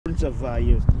terms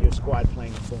of your squad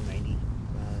playing a full 90?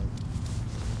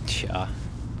 Yeah,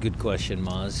 good question,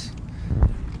 Maz.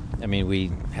 I mean,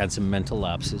 we had some mental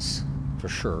lapses, for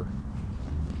sure,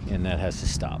 and that has to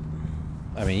stop.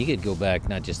 I mean, you could go back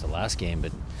not just the last game,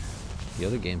 but the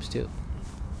other games too.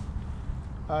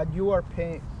 You are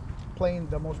playing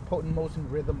the most potent, most in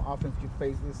rhythm offense you've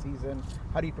faced this season.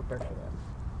 How do you prepare for that?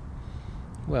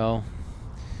 Well,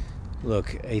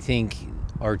 look, I think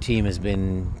our team has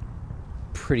been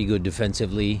pretty good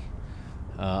defensively,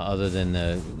 other than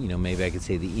maybe I could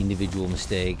say the individual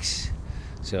mistakes.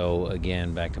 So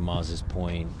again, back to Maz's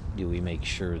point, do we make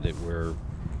sure that we're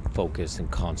focused and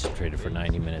concentrated for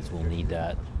 90 minutes? We'll need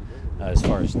that. As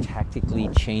far as tactically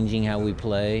changing how we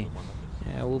play,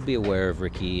 we'll be aware of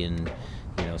Ricky and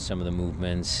some of the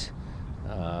movements.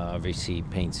 Obviously,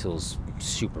 Paintstill's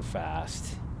super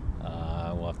fast.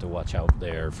 We'll have to watch out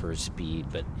there for his speed,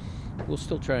 but we'll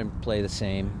still try and play the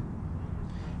same.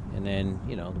 And then,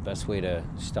 the best way to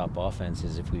stop offense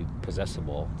is if we possess the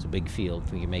ball. It's a big field.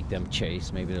 If we can make them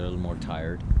chase, maybe they're a little more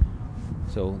tired.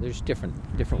 So there's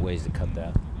different ways to cut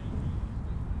that.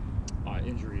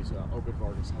 Injuries, Obed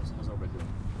Vargas, how's Obed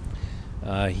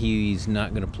doing? He's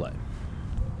not going to play,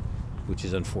 which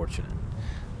is unfortunate.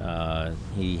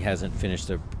 He hasn't finished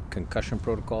the concussion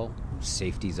protocol.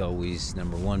 Safety's always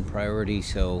number one priority,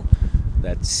 so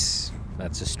that's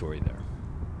a story there.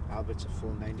 Albert's a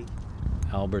full 90?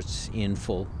 Albert's in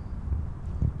full.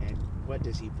 And what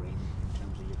does he bring in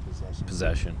terms of your possession?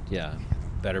 Possession, yeah.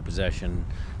 Better possession,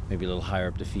 maybe a little higher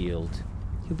up the field.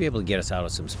 He'll be able to get us out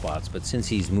of some spots, but since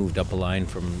he's moved up a line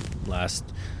from last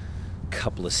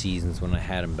couple of seasons when I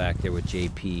had him back there with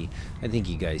JP, I think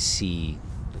you guys see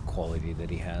the quality that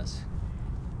he has.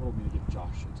 What will it mean to get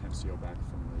Josh Atencio back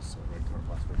from this red card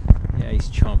last week? Yeah, he's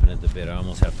chomping at the bit. I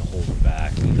almost have to hold him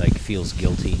back. He feels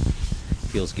guilty.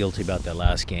 Feels guilty about that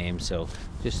last game, so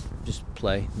just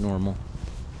play normal.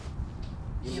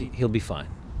 He'll be fine.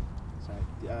 So,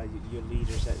 your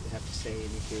leaders have to say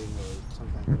anything, or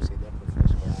sometimes they'll say they're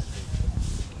professional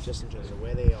athletes, just in terms of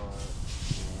where they are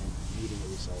and needing a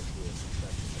result here.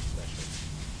 That's special.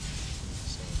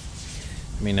 So,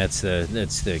 I mean, that's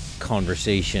the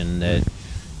conversation that,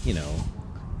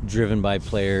 driven by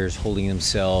players holding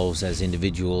themselves as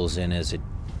individuals and as a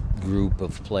group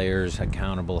of players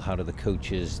accountable. How do the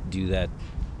coaches do that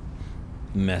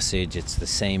message? It's the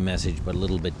same message but a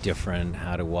little bit different.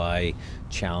 How do I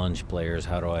challenge players?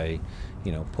 How do I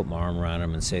put my arm around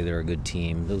them and say they're a good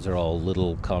team? Those are all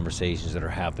little conversations that are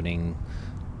happening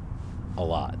a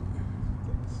lot.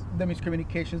 The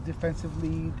miscommunications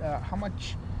defensively, how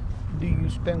much do you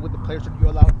spend with the players? Or do you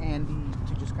allow Andy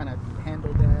to just kind of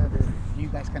handle that, or do you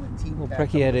guys kind of team? Well,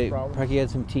 Preki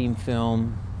had some team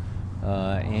film.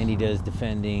 Andy does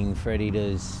defending, Freddie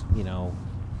does,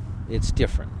 it's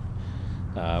different.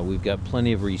 We've got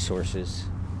plenty of resources.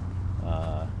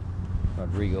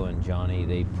 Rodrigo and Johnny,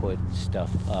 they put stuff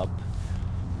up.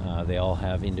 They all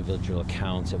have individual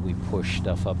accounts that we push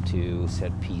stuff up to,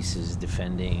 set pieces,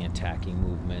 defending, attacking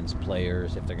movements,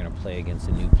 players. If they're going to play against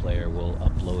a new player, we'll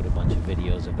upload a bunch of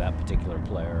videos of that particular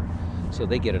player. So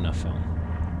they get enough film.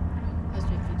 How's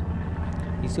JP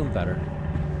doing? He's doing better.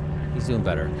 He's doing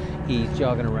better. He's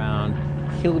jogging around.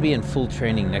 He'll be in full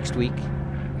training next week,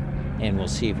 and we'll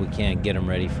see if we can't get him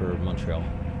ready for Montreal.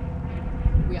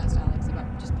 We asked Alex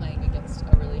about just playing against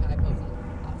a really high potent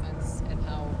offense and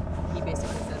how he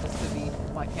basically said this could be,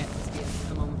 why can't this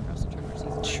be a moment for us to turn our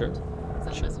season around? Sure. Is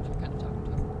that a message you're kind of talking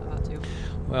to him about too?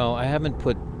 Well, I haven't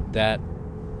put that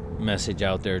message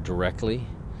out there directly.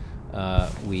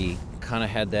 We kind of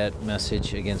had that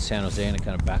message against San Jose and it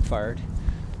kind of backfired.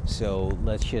 So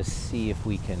let's just see if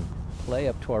we can play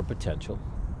up to our potential.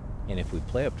 And if we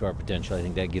play up to our potential, I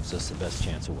think that gives us the best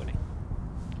chance of winning.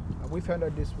 We found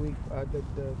out this week that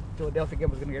the Philadelphia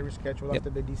game was going to get rescheduled after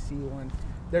the DC one.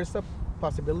 There's a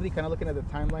possibility, kind of looking at the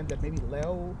timeline, that maybe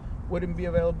Leo wouldn't be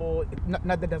available.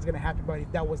 Not that that's going to happen, but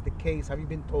if that was the case, have you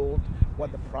been told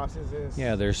what the process is?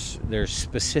 Yeah, there's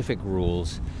specific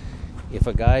rules. If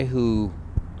a guy who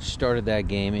started that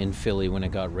game in Philly when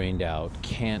it got rained out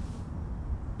can't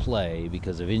play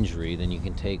because of injury, then you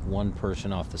can take one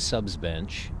person off the subs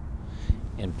bench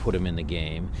and put him in the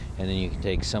game, and then you can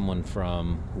take someone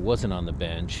who wasn't on the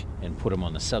bench and put him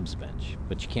on the subs bench.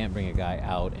 But you can't bring a guy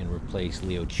out and replace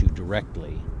Leo Chu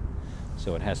directly,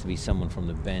 so it has to be someone from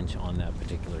the bench on that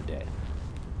particular day.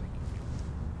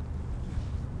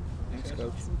 Thanks,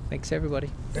 Coach. Thanks, everybody.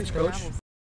 Thanks, Coach.